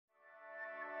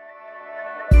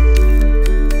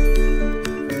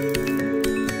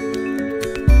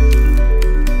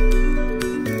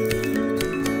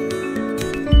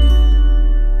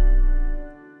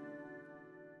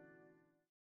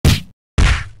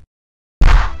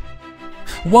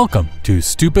Welcome to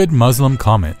Stupid Muslim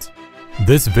Comments.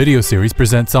 This video series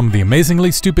presents some of the amazingly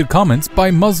stupid comments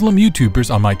by Muslim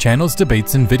YouTubers on my channel's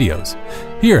debates and videos.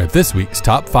 Here are this week's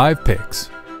top 5 picks.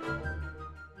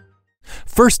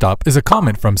 First up is a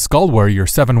comment from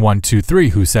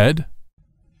SkullWarrior7123 who said,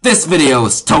 "This video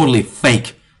is totally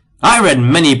fake. I read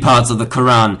many parts of the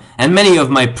Quran, and many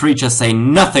of my preachers say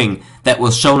nothing that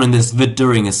was shown in this vid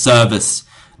during a service.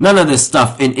 None of this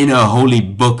stuff in a holy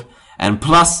book. And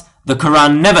plus, the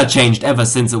Quran never changed ever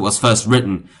since it was first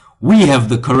written. We have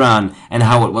the Quran and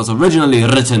how it was originally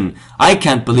written. I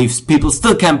can't believe people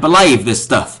still can't believe this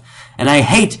stuff. And I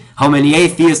hate how many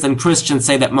atheists and Christians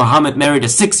say that Muhammad married a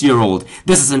 6-year-old.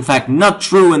 This is in fact not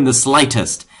true in the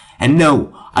slightest. And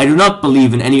no, I do not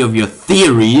believe in any of your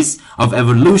theories of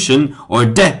evolution or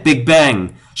death Big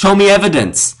Bang. Show me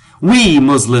evidence. We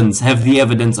Muslims have the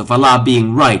evidence of Allah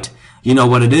being right. You know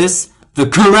what it is? The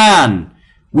Quran.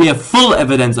 We have full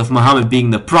evidence of Muhammad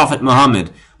being the Prophet Muhammad.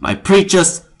 My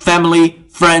preachers, family,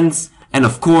 friends, and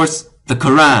of course, the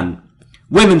Quran.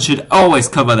 Women should always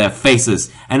cover their faces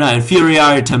and are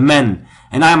inferior to men.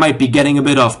 And I might be getting a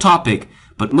bit off topic,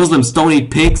 but Muslims don't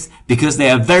eat pigs because they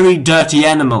are very dirty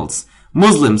animals.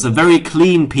 Muslims are very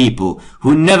clean people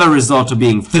who never resort to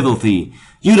being filthy.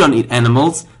 You don't eat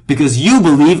animals because you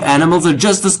believe animals are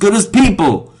just as good as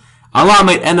people. Allah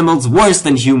made animals worse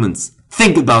than humans.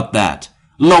 Think about that.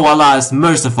 Lo, Allah is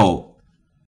merciful.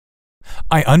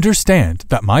 I understand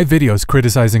that my videos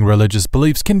criticizing religious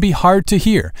beliefs can be hard to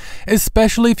hear,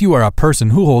 especially if you are a person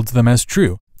who holds them as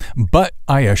true. But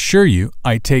I assure you,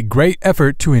 I take great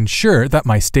effort to ensure that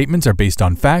my statements are based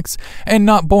on facts and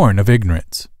not born of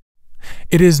ignorance.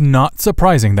 It is not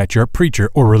surprising that your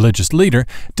preacher or religious leader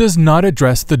does not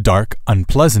address the dark,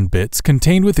 unpleasant bits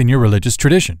contained within your religious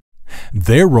tradition.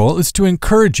 Their role is to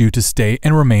encourage you to stay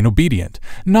and remain obedient,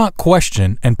 not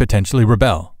question and potentially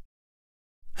rebel.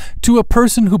 To a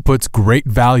person who puts great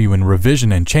value in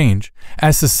revision and change,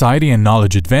 as society and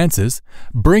knowledge advances,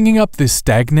 bringing up the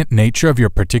stagnant nature of your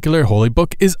particular holy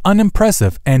book is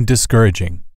unimpressive and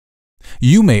discouraging.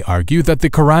 You may argue that the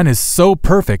Quran is so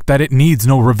perfect that it needs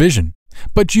no revision,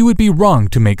 but you would be wrong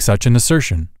to make such an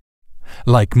assertion.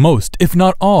 Like most, if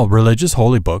not all, religious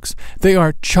holy books, they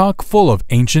are chock full of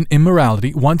ancient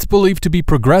immorality once believed to be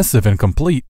progressive and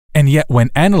complete, and yet when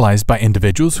analyzed by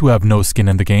individuals who have no skin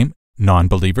in the game,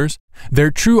 non-believers, their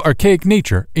true archaic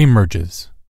nature emerges.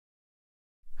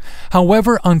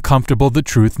 However uncomfortable the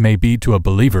truth may be to a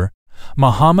believer,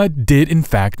 Muhammad did in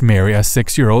fact marry a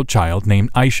 6-year-old child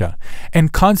named Aisha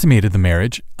and consummated the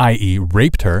marriage, i.e.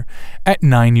 raped her, at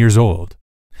 9 years old.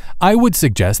 I would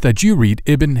suggest that you read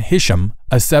Ibn Hisham,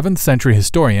 a 7th century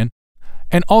historian,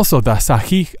 and also the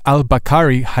Sahih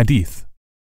al-Bukhari hadith.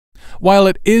 While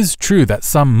it is true that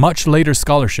some much later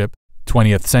scholarship,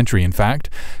 20th century in fact,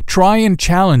 try and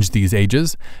challenge these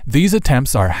ages, these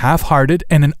attempts are half-hearted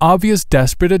and an obvious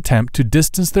desperate attempt to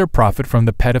distance their prophet from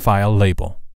the pedophile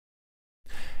label.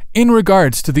 In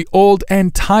regards to the old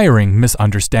and tiring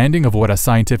misunderstanding of what a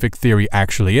scientific theory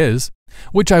actually is,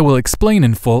 which I will explain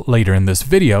in full later in this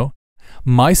video,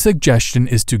 my suggestion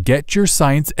is to get your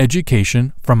science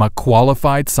education from a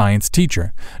qualified science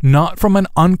teacher, not from an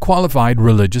unqualified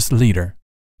religious leader.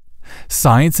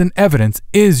 Science and evidence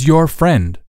is your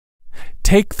friend.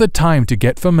 Take the time to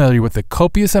get familiar with the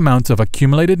copious amounts of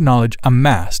accumulated knowledge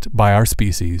amassed by our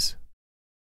species.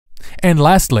 And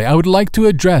lastly, I would like to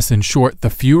address in short the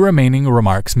few remaining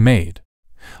remarks made.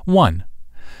 1.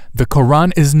 The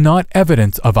Quran is not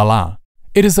evidence of Allah.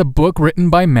 It is a book written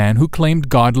by man who claimed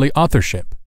godly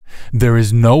authorship. There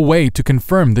is no way to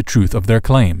confirm the truth of their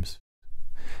claims.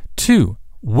 2.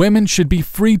 Women should be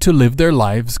free to live their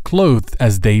lives clothed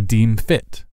as they deem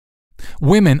fit.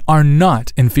 Women are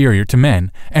not inferior to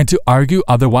men, and to argue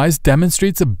otherwise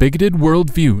demonstrates a bigoted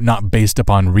worldview not based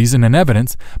upon reason and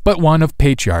evidence, but one of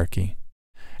patriarchy.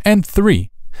 And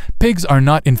 3. Pigs are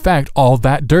not in fact all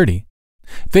that dirty.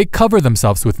 They cover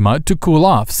themselves with mud to cool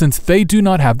off since they do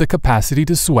not have the capacity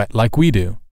to sweat like we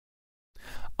do.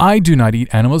 I do not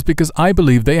eat animals because I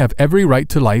believe they have every right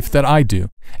to life that I do,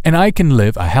 and I can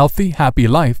live a healthy, happy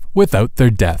life without their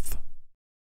death.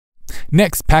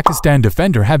 Next, Pakistan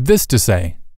Defender had this to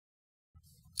say.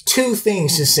 2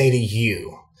 things to say to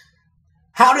you.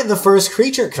 How did the first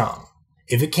creature come?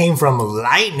 If it came from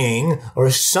lightning or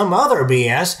some other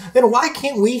BS, then why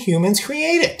can't we humans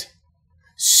create it?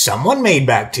 Someone made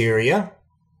bacteria.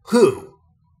 Who?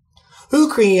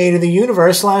 Who created the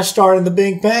universe / started the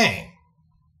Big Bang?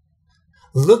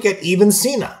 Look at Ibn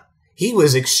Sina. He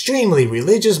was extremely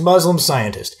religious Muslim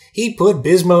scientist. He put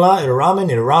Bismillah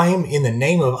ar-Rahman ar-Rahim in the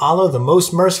name of Allah the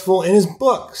Most Merciful in his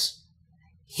books.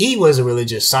 He was a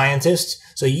religious scientist,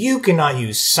 so you cannot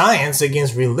use science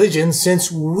against religion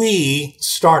since we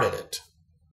started it.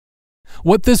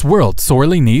 What this world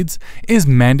sorely needs is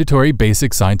mandatory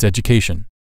basic science education.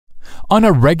 On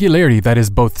a regularity that is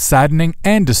both saddening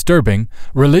and disturbing,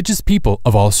 religious people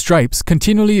of all stripes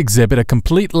continually exhibit a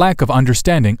complete lack of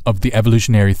understanding of the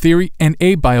evolutionary theory and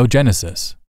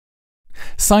abiogenesis.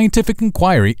 Scientific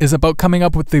inquiry is about coming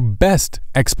up with the best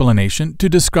explanation to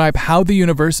describe how the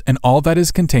universe and all that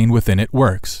is contained within it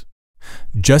works.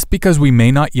 Just because we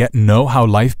may not yet know how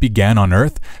life began on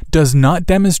Earth does not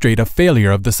demonstrate a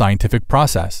failure of the scientific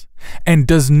process, and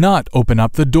does not open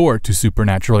up the door to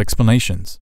supernatural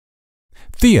explanations.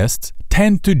 Theists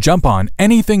tend to jump on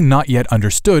anything not yet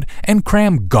understood and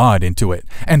cram God into it,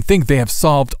 and think they have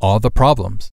solved all the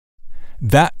problems.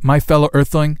 That, my fellow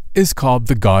Earthling, is called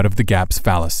the God of the Gaps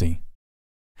fallacy.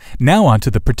 Now on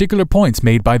to the particular points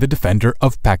made by the defender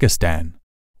of Pakistan.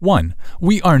 1.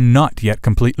 We are not yet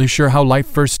completely sure how life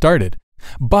first started,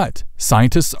 but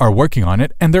scientists are working on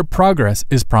it and their progress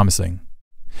is promising.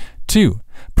 2.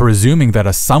 Presuming that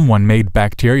a someone-made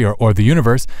bacteria or the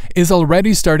universe is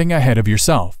already starting ahead of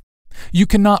yourself. You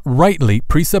cannot rightly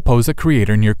presuppose a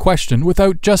creator in your question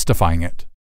without justifying it.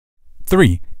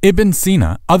 3. Ibn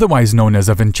Sina, otherwise known as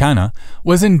Avicenna,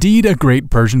 was indeed a great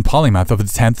Persian polymath of the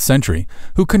 10th century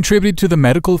who contributed to the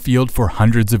medical field for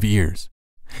hundreds of years.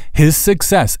 His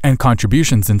success and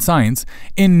contributions in science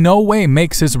in no way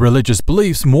makes his religious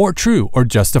beliefs more true or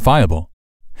justifiable.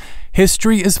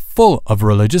 History is full of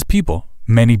religious people,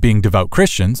 many being devout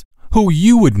Christians, who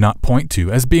you would not point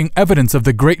to as being evidence of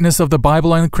the greatness of the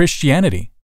Bible and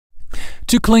Christianity.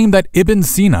 To claim that Ibn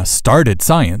Sina started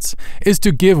science is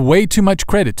to give way too much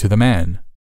credit to the man.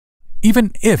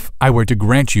 Even if I were to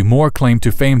grant you more claim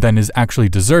to fame than is actually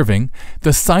deserving,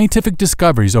 the scientific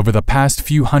discoveries over the past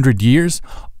few hundred years,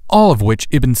 all of which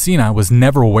Ibn Sina was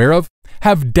never aware of,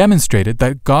 have demonstrated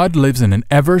that God lives in an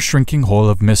ever-shrinking hole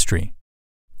of mystery.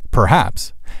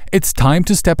 Perhaps it's time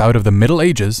to step out of the Middle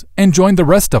Ages and join the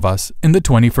rest of us in the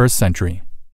 21st century.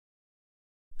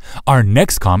 Our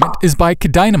next comment is by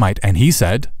Kidynamite, and he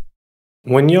said,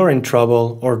 "When you're in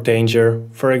trouble or danger,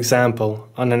 for example,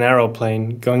 on an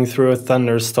aeroplane going through a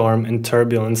thunderstorm and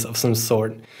turbulence of some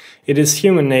sort, it is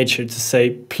human nature to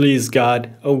say, 'Please God,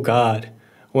 oh God.'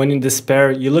 When in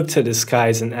despair, you look to the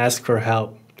skies and ask for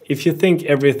help. If you think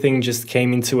everything just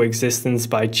came into existence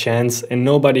by chance and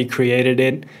nobody created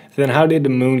it, then how did the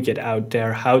moon get out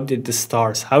there? How did the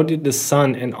stars? How did the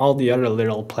sun and all the other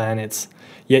little planets?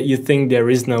 Yet you think there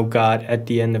is no God at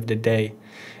the end of the day.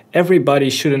 Everybody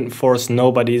shouldn't force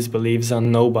nobody's beliefs on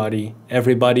nobody.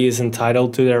 Everybody is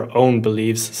entitled to their own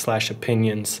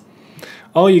beliefs/opinions.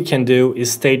 All you can do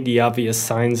is state the obvious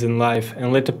signs in life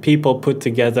and let the people put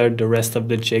together the rest of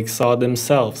the jigsaw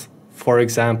themselves. For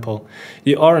example,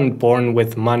 you aren't born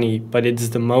with money, but it's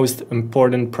the most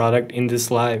important product in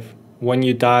this life. When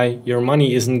you die, your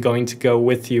money isn't going to go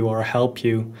with you or help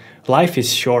you. Life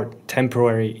is short,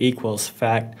 temporary equals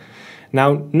fact.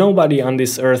 Now, nobody on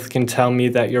this earth can tell me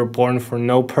that you're born for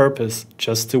no purpose,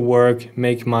 just to work,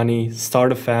 make money,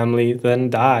 start a family,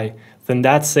 then die. Then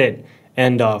that's it.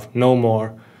 End of. No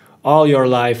more. All your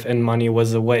life and money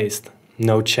was a waste.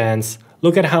 No chance.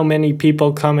 Look at how many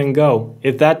people come and go.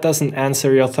 If that doesn't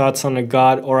answer your thoughts on a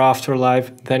God or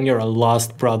afterlife, then you're a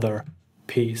lost brother.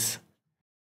 Peace."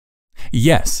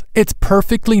 Yes, it's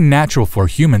perfectly natural for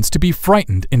humans to be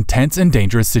frightened in tense and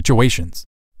dangerous situations.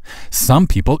 Some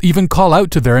people even call out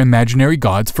to their imaginary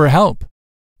gods for help.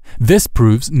 This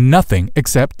proves nothing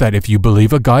except that if you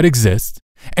believe a God exists,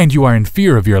 and you are in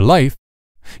fear of your life,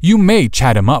 you may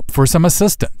chat him up for some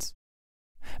assistance.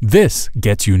 This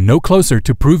gets you no closer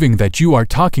to proving that you are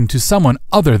talking to someone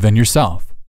other than yourself.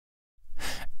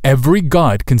 Every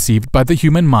god conceived by the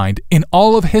human mind in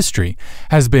all of history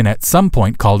has been at some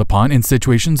point called upon in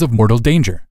situations of mortal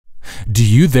danger. Do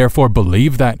you therefore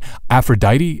believe that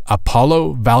Aphrodite,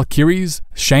 Apollo, Valkyries,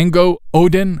 Shango,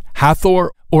 Odin, Hathor,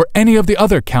 or any of the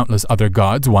other countless other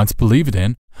gods once believed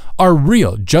in are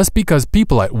real just because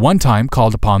people at one time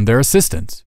called upon their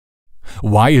assistance?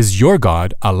 Why is your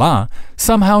God, Allah,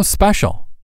 somehow special?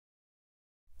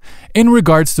 In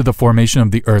regards to the formation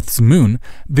of the Earth's moon,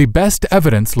 the best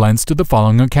evidence lends to the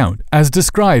following account, as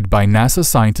described by NASA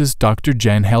scientist Dr.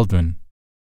 Jen Heldman.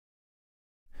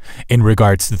 In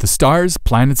regards to the stars,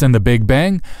 planets, and the Big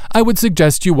Bang, I would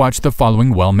suggest you watch the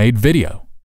following well-made video.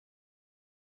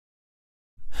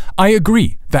 I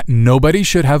agree that nobody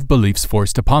should have beliefs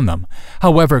forced upon them.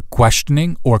 However,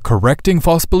 questioning or correcting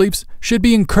false beliefs should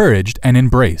be encouraged and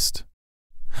embraced.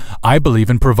 I believe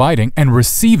in providing and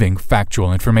receiving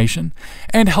factual information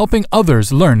and helping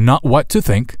others learn not what to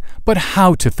think, but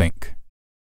how to think.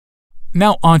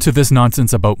 Now onto this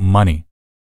nonsense about money.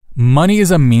 Money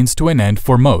is a means to an end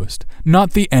for most,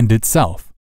 not the end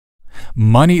itself.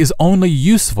 Money is only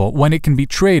useful when it can be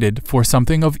traded for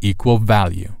something of equal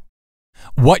value.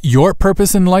 What your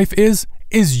purpose in life is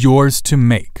yours to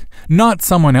make, not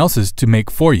someone else's to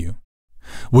make for you.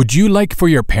 Would you like for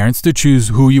your parents to choose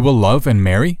who you will love and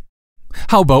marry?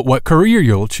 How about what career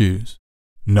you'll choose?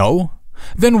 No?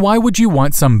 Then why would you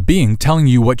want some being telling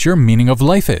you what your meaning of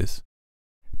life is?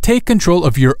 Take control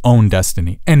of your own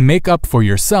destiny and make up for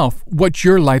yourself what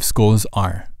your life's goals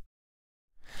are.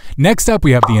 Next up,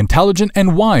 we have the intelligent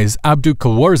and wise Abdul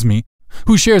Khawarizmi,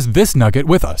 who shares this nugget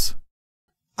with us.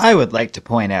 I would like to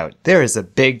point out there is a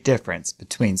big difference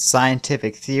between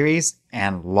scientific theories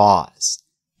and laws.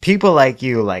 People like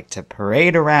you like to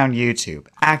parade around YouTube,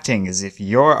 acting as if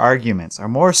your arguments are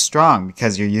more strong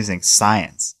because you're using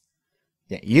science.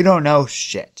 Yet you don't know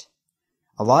shit.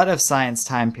 A lot of science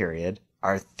time period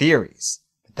are theories,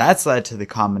 but that's led to the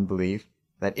common belief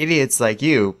that idiots like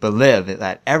you believe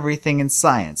that everything in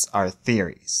science are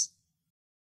theories.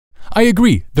 I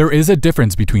agree, there is a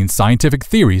difference between scientific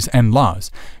theories and laws,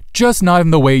 just not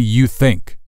in the way you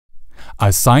think.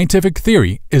 A scientific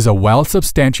theory is a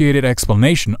well-substantiated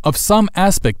explanation of some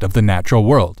aspect of the natural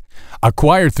world,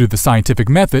 acquired through the scientific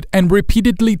method and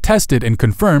repeatedly tested and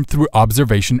confirmed through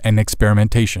observation and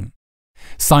experimentation.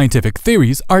 Scientific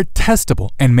theories are testable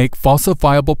and make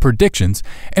falsifiable predictions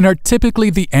and are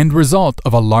typically the end result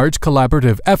of a large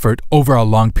collaborative effort over a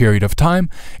long period of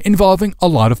time involving a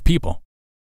lot of people.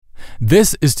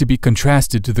 This is to be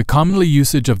contrasted to the commonly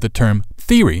usage of the term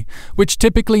theory, which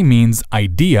typically means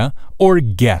idea or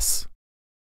guess.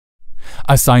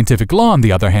 A scientific law, on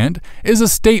the other hand, is a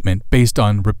statement based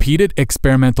on repeated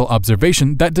experimental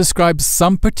observation that describes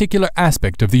some particular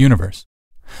aspect of the universe.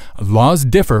 Laws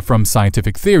differ from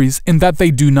scientific theories in that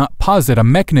they do not posit a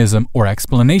mechanism or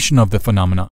explanation of the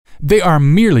phenomena. They are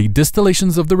merely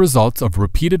distillations of the results of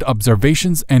repeated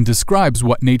observations and describes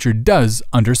what nature does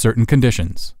under certain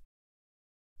conditions.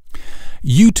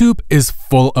 YouTube is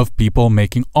full of people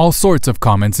making all sorts of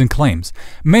comments and claims,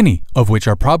 many of which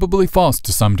are probably false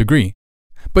to some degree.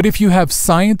 But if you have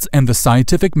science and the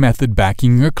scientific method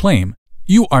backing your claim,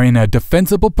 you are in a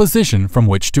defensible position from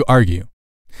which to argue.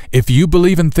 If you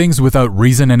believe in things without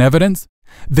reason and evidence,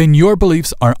 then your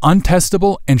beliefs are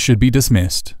untestable and should be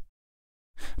dismissed.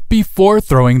 Before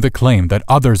throwing the claim that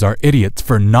others are idiots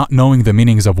for not knowing the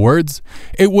meanings of words,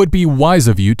 it would be wise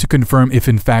of you to confirm if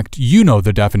in fact you know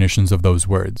the definitions of those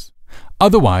words.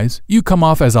 Otherwise, you come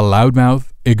off as a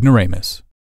loudmouth ignoramus.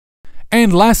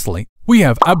 And lastly, we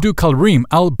have Abdul Karim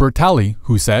al-Bertali,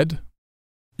 who said,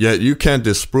 Yet you can't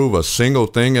disprove a single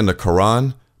thing in the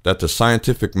Quran that the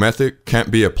scientific method can't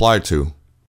be applied to.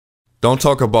 Don't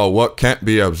talk about what can't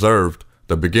be observed,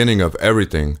 the beginning of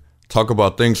everything. Talk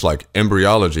about things like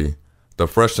embryology, the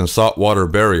fresh and salt water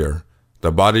barrier,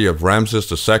 the body of Ramses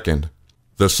II,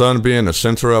 the sun being the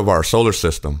center of our solar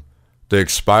system, the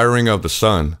expiring of the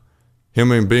sun,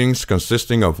 human beings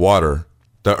consisting of water,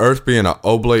 the earth being an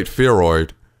oblate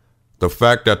spheroid, the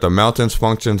fact that the mountains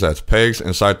functions as pegs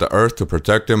inside the earth to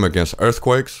protect them against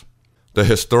earthquakes, the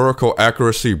historical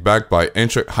accuracy backed by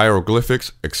ancient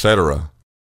hieroglyphics, etc.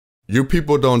 You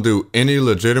people don't do any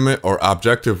legitimate or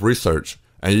objective research,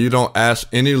 and you don't ask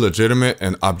any legitimate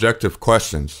and objective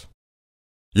questions.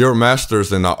 You're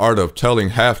masters in the art of telling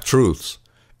half-truths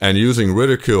and using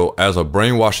ridicule as a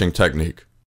brainwashing technique.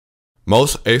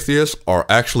 Most atheists are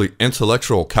actually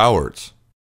intellectual cowards,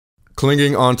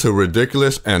 clinging on to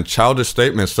ridiculous and childish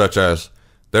statements such as,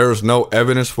 "There is no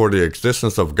evidence for the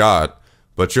existence of God,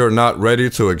 but you're not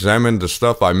ready to examine the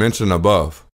stuff I mentioned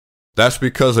above." That's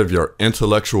because of your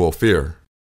intellectual fear.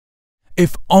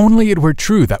 If only it were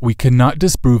true that we cannot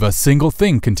disprove a single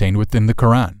thing contained within the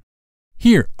Quran.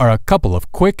 Here are a couple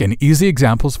of quick and easy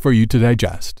examples for you to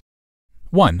digest.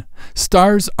 1.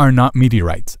 Stars are not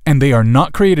meteorites, and they are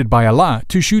not created by Allah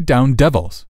to shoot down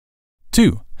devils.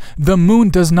 2. The moon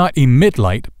does not emit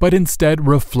light, but instead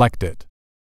reflect it.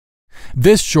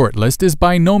 This short list is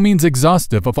by no means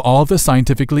exhaustive of all the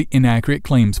scientifically inaccurate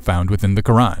claims found within the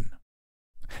Quran.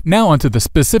 Now onto the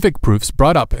specific proofs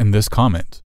brought up in this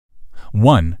comment.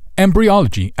 1.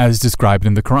 Embryology, as described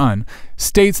in the Quran,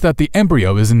 states that the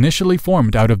embryo is initially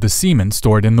formed out of the semen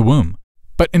stored in the womb.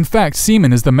 But in fact,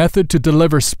 semen is the method to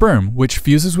deliver sperm which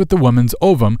fuses with the woman's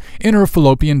ovum in her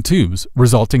fallopian tubes,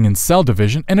 resulting in cell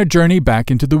division and a journey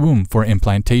back into the womb for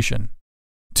implantation.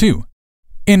 2.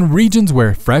 In regions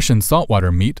where fresh and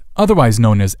saltwater meet, otherwise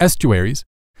known as estuaries,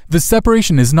 the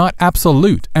separation is not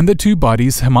absolute and the two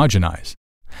bodies homogenize.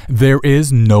 There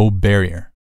is no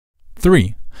barrier.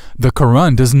 3. The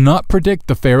Quran does not predict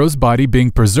the pharaoh's body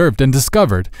being preserved and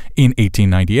discovered in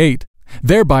 1898,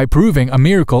 thereby proving a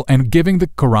miracle and giving the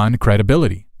Quran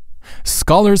credibility.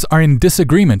 Scholars are in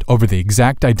disagreement over the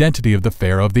exact identity of the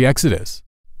pharaoh of the Exodus.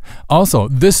 Also,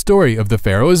 this story of the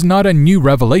pharaoh is not a new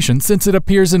revelation since it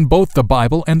appears in both the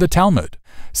Bible and the Talmud,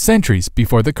 centuries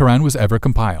before the Quran was ever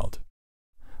compiled.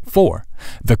 4.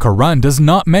 The Quran does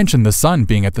not mention the sun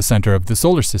being at the center of the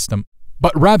solar system,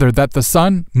 but rather that the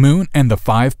sun, moon, and the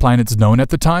 5 planets known at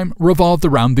the time revolved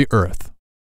around the earth.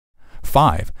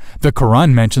 5. The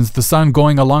Quran mentions the sun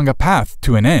going along a path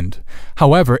to an end.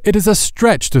 However, it is a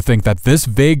stretch to think that this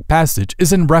vague passage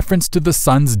is in reference to the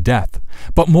sun's death,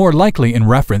 but more likely in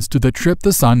reference to the trip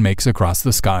the sun makes across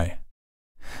the sky.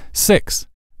 6.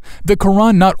 The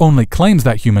Quran not only claims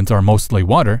that humans are mostly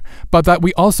water, but that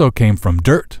we also came from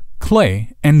dirt,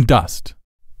 clay, and dust.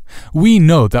 We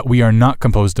know that we are not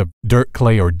composed of dirt,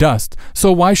 clay, or dust,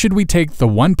 so why should we take the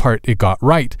one part it got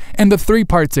right and the 3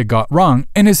 parts it got wrong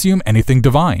and assume anything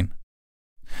divine?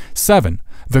 7.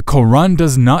 The Quran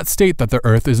does not state that the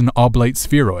earth is an oblate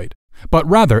spheroid, but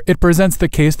rather it presents the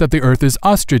case that the earth is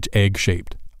ostrich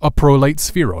egg-shaped, a prolate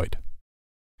spheroid.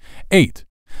 8.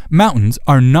 Mountains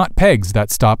are not pegs that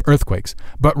stop earthquakes,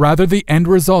 but rather the end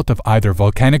result of either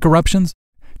volcanic eruptions,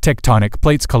 tectonic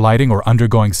plates colliding or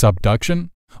undergoing subduction,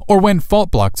 or when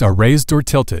fault blocks are raised or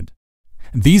tilted.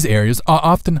 These areas are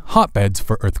often hotbeds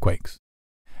for earthquakes.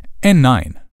 And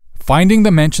 9. Finding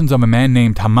the mentions of a man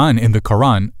named Haman in the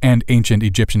Quran and ancient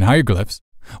Egyptian hieroglyphs,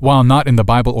 while not in the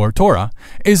Bible or Torah,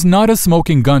 is not a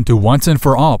smoking gun to once and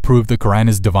for all prove the Quran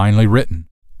is divinely written.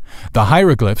 The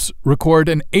hieroglyphs record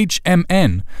an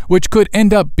HMN, which could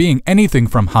end up being anything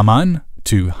from Haman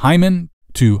to Hymen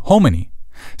to Homini,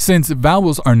 since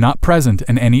vowels are not present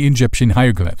in any Egyptian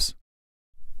hieroglyphs.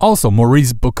 Also,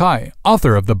 Maurice Bucaille,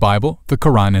 author of the Bible, the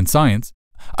Quran, and Science,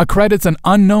 accredits an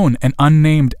unknown and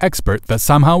unnamed expert that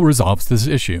somehow resolves this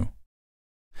issue.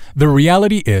 The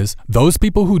reality is, those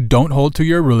people who don't hold to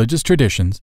your religious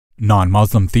traditions,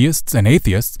 non-Muslim theists and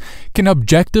atheists, can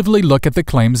objectively look at the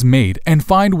claims made and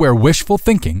find where wishful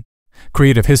thinking,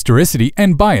 creative historicity,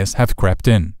 and bias have crept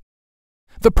in.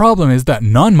 The problem is that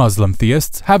non-Muslim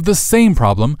theists have the same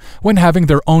problem when having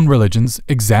their own religions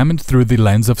examined through the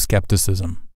lens of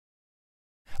skepticism.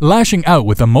 Lashing out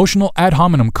with emotional ad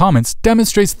hominem comments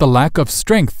demonstrates the lack of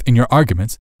strength in your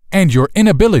arguments and your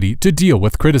inability to deal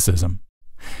with criticism.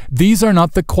 These are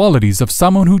not the qualities of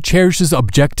someone who cherishes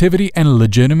objectivity and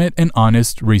legitimate and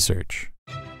honest research.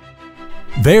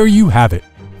 There you have it.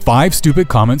 5 stupid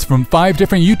comments from 5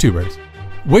 different YouTubers.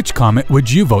 Which comment would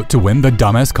you vote to win the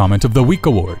Dumbass Comment of the Week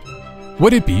award?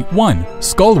 Would it be 1.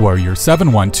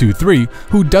 SkullWarrior7123,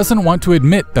 who doesn't want to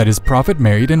admit that his prophet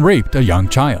married and raped a young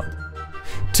child?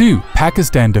 2.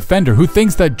 Pakistan Defender, who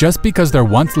thinks that just because there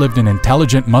once lived an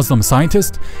intelligent Muslim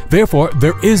scientist, therefore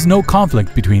there is no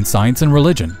conflict between science and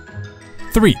religion?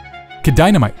 3.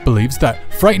 Kidynamite believes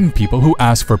that frightened people who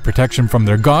ask for protection from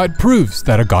their god proves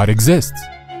that a god exists.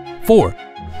 4.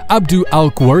 Abdu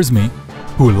al-Khwarizmi,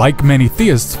 who like many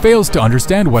theists fails to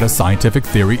understand what a scientific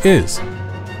theory is.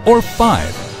 Or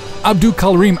 5. Abdul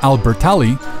Karim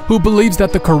al-Bertali, who believes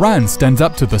that the Quran stands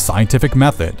up to the scientific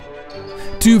method.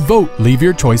 To vote, leave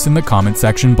your choice in the comment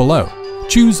section below.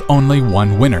 Choose only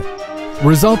one winner.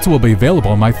 Results will be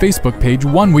available on my Facebook page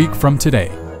 1 week from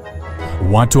today.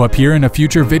 Want to appear in a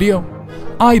future video?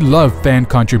 I love fan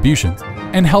contributions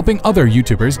and helping other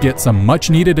YouTubers get some much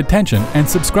needed attention and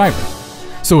subscribers.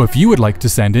 So if you would like to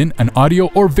send in an audio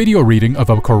or video reading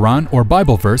of a Quran or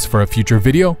Bible verse for a future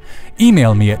video,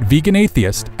 email me at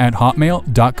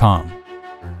veganatheist@hotmail.com.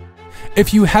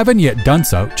 If you haven't yet done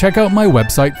so, check out my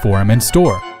website, forum, and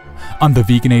store. On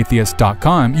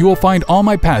TheVeganAtheist.com, you will find all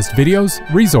my past videos,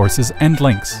 resources, and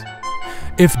links.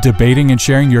 If debating and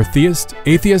sharing your theist,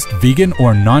 atheist, vegan,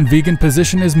 or non-vegan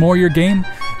position is more your game,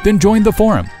 then join the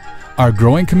forum. Our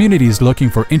growing community is looking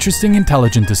for interesting,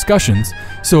 intelligent discussions,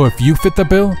 so if you fit the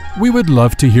bill, we would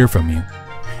love to hear from you.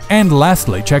 And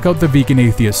lastly, check out the Vegan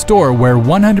Atheist store, where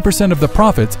 100% of the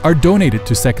profits are donated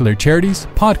to secular charities,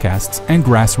 podcasts, and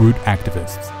grassroots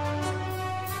activists.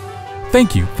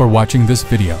 Thank you for watching this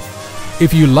video.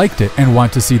 If you liked it and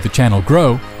want to see the channel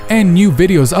grow and new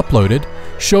videos uploaded,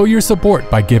 show your support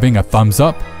by giving a thumbs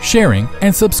up, sharing,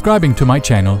 and subscribing to my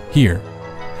channel here.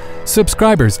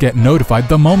 Subscribers get notified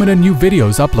the moment a new video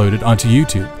is uploaded onto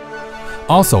YouTube.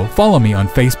 Also, follow me on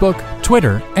Facebook,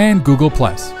 Twitter, and Google+.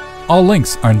 All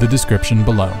links are in the description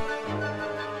below.